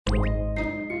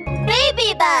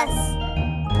baby bus!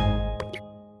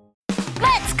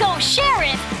 Let's go,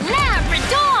 Sheriff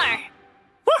Labrador!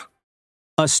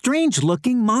 A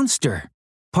strange-looking monster.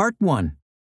 Part 1.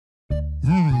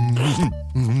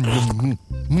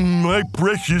 My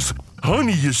precious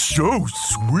honey is so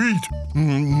sweet.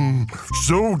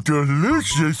 So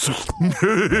delicious.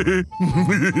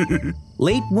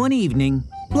 Late one evening,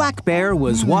 Black Bear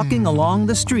was walking along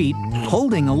the street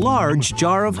holding a large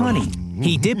jar of honey.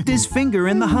 He dipped his finger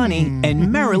in the honey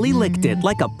and merrily licked it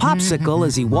like a popsicle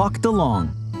as he walked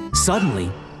along.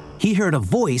 Suddenly, he heard a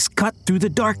voice cut through the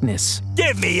darkness.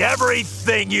 Give me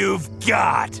everything you've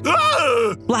got!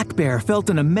 Ah! Black Bear felt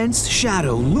an immense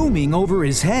shadow looming over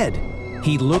his head.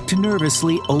 He looked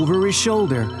nervously over his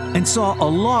shoulder and saw a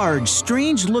large,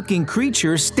 strange-looking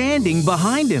creature standing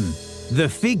behind him. The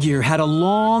figure had a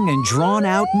long and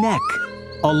drawn-out neck,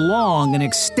 a long and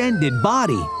extended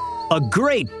body, a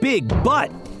great big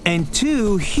butt, and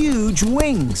 2 huge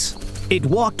wings. It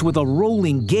walked with a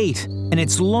rolling gait, and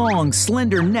its long,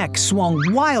 slender neck swung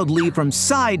wildly from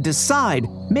side to side,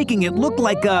 making it look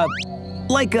like a...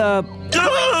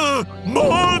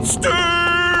 Monster!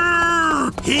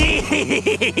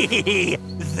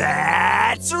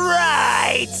 That's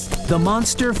right! The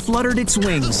monster fluttered its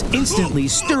wings, instantly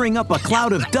stirring up a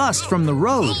cloud of dust from the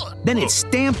road. Then it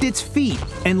stamped its feet,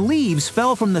 and leaves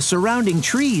fell from the surrounding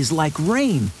trees like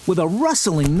rain, with a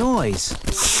rustling noise.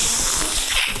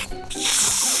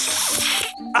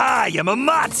 I am a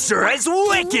monster as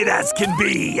wicked as can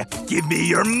be! Give me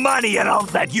your money and I'll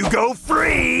let you go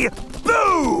free!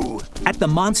 Boo! At the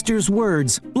monster's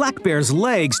words, Black Bear's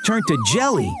legs turned to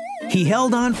jelly. He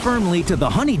held on firmly to the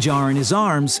honey jar in his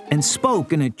arms and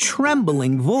spoke in a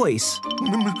trembling voice.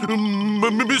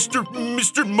 Mr.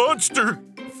 Monster,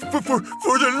 for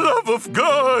the love of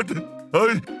God,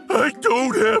 I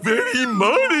don't have any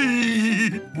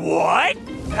money. What?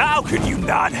 How could you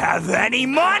not have any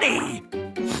money?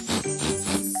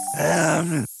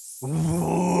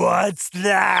 What's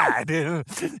that?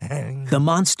 The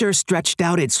monster stretched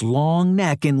out its long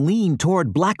neck and leaned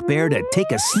toward Black Bear to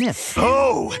take a sniff.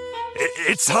 Oh,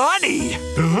 it's honey!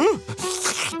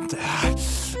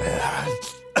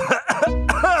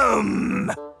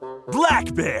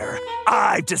 Black Bear,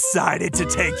 I've decided to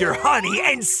take your honey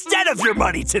instead of your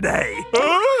money today.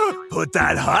 Put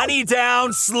that honey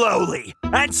down slowly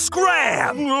and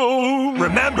scram. No.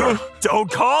 Remember, don't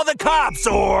call the cops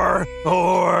or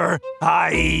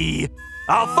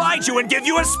I'll find you and give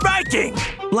you a spanking.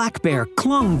 Black Bear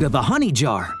clung to the honey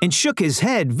jar and shook his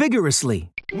head vigorously.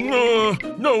 No,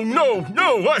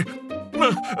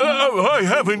 I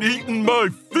haven't eaten my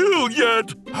fill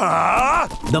yet. Huh?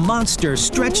 The monster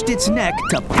stretched its neck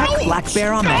to peck Black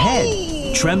Bear on the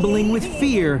head. Trembling with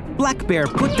fear, Black Bear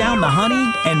put down the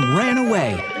honey and ran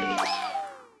away.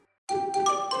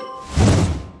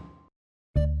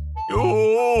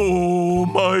 Oh,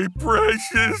 my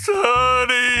precious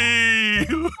honey.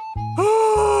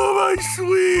 Oh, my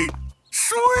sweet,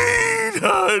 sweet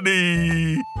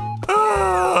honey.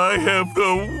 I have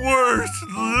the worst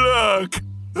luck.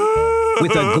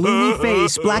 With a gloomy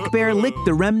face, Black Bear licked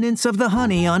the remnants of the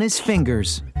honey on his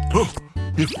fingers.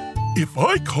 If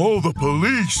I call the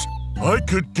police, I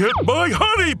could get my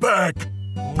honey back.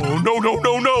 Oh,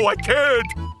 no, I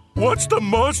can't. Once the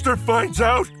monster finds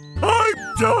out, I'm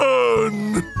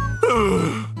done.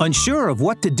 Unsure of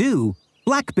what to do,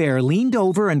 Black Bear leaned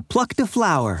over and plucked a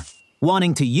flower,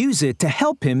 wanting to use it to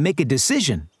help him make a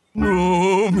decision.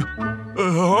 I'm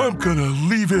gonna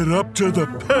leave it up to the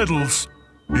pedals.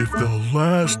 If the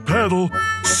last pedal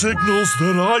signals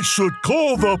that I should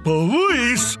call the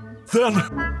police, then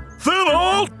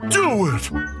I'll do it.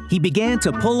 He began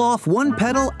to pull off one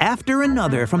petal after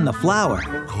another from the flower.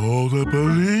 Call the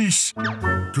police.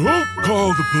 Don't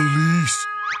call the police.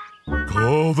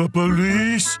 Call the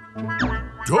police.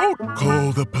 Don't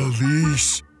call the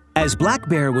police. As Black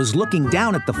Bear was looking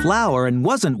down at the flower and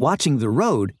wasn't watching the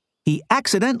road, he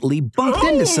accidentally bumped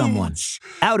into someone.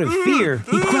 Out of fear,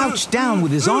 he crouched down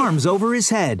with his arms over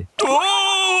his head.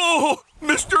 Oh,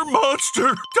 Mr.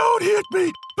 Monster, don't hit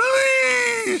me,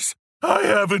 please! I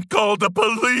haven't called the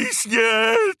police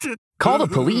yet. Call the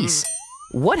police?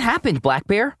 What happened, Black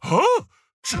Bear? Huh?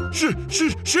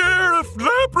 Sheriff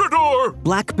Labrador!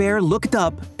 Black Bear looked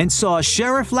up and saw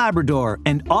Sheriff Labrador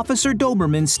and Officer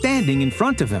Doberman standing in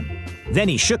front of him. Then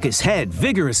he shook his head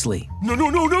vigorously. No,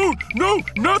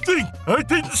 nothing! I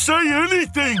didn't say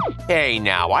anything! Hey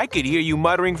now, I could hear you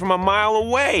muttering from a mile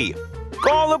away.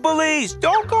 Call the police!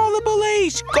 Don't call the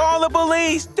police! Call the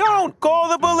police! Don't call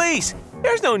the police!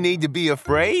 There's no need to be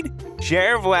afraid.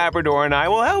 Sheriff Labrador and I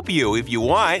will help you if you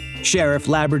want. Sheriff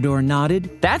Labrador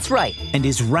nodded, That's right. and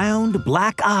his round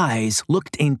black eyes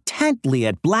looked intently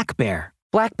at Black Bear.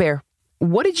 Black Bear,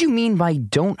 what did you mean by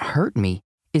don't hurt me?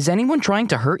 Is anyone trying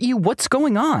to hurt you? What's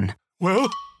going on? Well,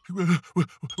 oy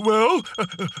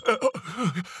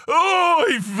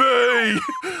vey!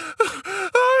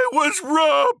 I was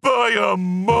robbed by a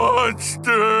monster!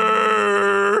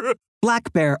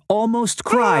 Black Bear almost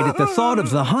cried at the thought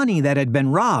of the honey that had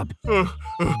been robbed.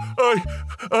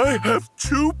 I have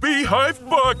 2 beehive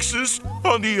boxes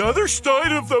on the other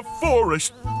side of the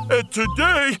forest, and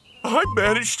today I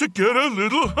managed to get a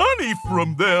little honey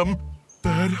from them.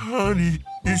 That honey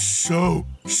is so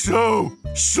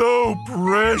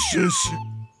precious.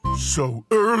 So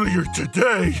earlier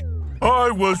today, I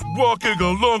was walking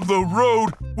along the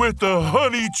road with the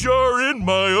honey jar in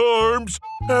my arms.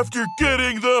 After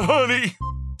getting the honey,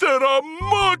 then a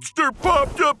monster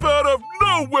popped up out of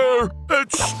nowhere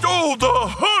and stole the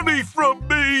honey from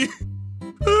me.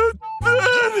 And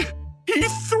then he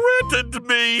threatened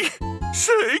me,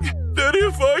 saying that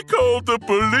if I called the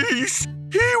police,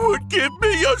 he would give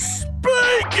me a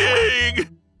spanking.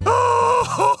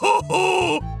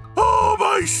 Oh,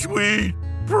 my sweet,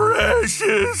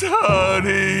 precious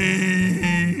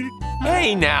honey.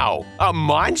 Hey now, a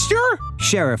monster?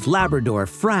 Sheriff Labrador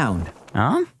frowned.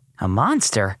 Huh? A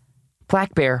monster?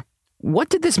 Black Bear, what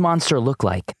did this monster look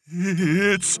like?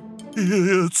 Its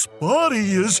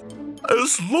body is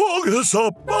as long as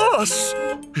a bus.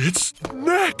 Its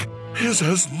neck is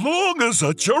as long as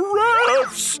a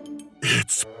giraffe's.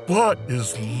 Its butt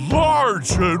is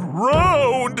large and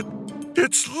round.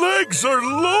 Its legs are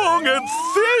long and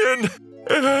thin.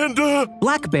 And,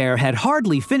 Black Bear had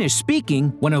hardly finished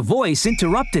speaking when a voice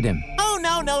interrupted him. Oh,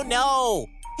 no.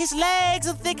 His legs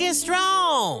are thick and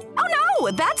strong. Oh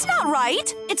no, that's not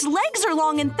right. Its legs are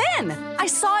long and thin. I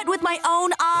saw it with my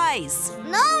own eyes.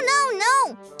 No.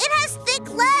 It has thick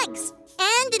legs.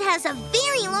 And it has a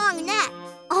very long neck.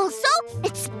 Also,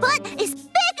 its butt is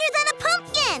bigger than a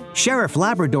pumpkin. Sheriff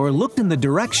Labrador looked in the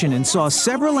direction and saw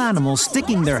several animals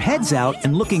sticking their heads out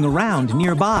and looking around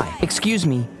nearby. Excuse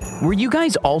me, were you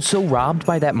guys also robbed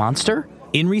by that monster?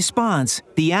 In response,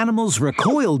 the animals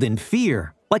recoiled in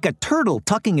fear, like a turtle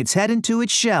tucking its head into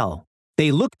its shell.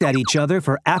 They looked at each other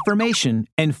for affirmation,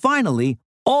 and finally,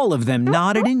 all of them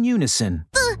nodded in unison.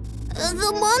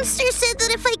 The monster said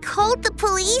that if I called the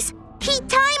police, he'd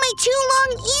tie my 2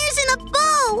 long ears in a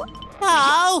bow.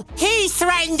 Oh, he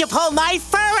threatened to pull my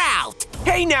fur out.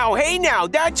 Hey now,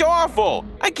 that's awful.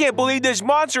 I can't believe this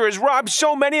monster has robbed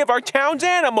so many of our town's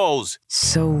animals.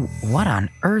 So, what on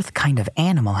earth kind of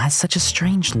animal has such a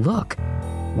strange look?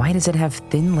 Why does it have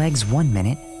thin legs one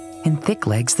minute and thick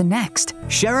legs the next?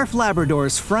 Sheriff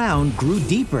Labrador's frown grew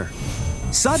deeper.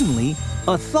 Suddenly,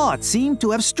 a thought seemed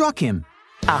to have struck him.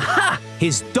 Aha!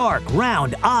 His dark,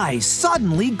 round eyes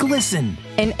suddenly glistened.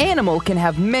 An animal can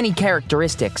have many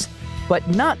characteristics, but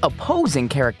not opposing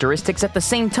characteristics at the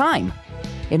same time.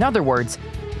 In other words,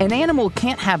 an animal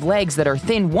can't have legs that are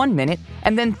thin one minute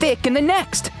and then thick in the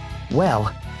next. Well,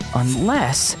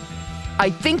 unless... I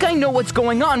think I know what's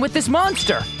going on with this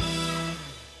monster.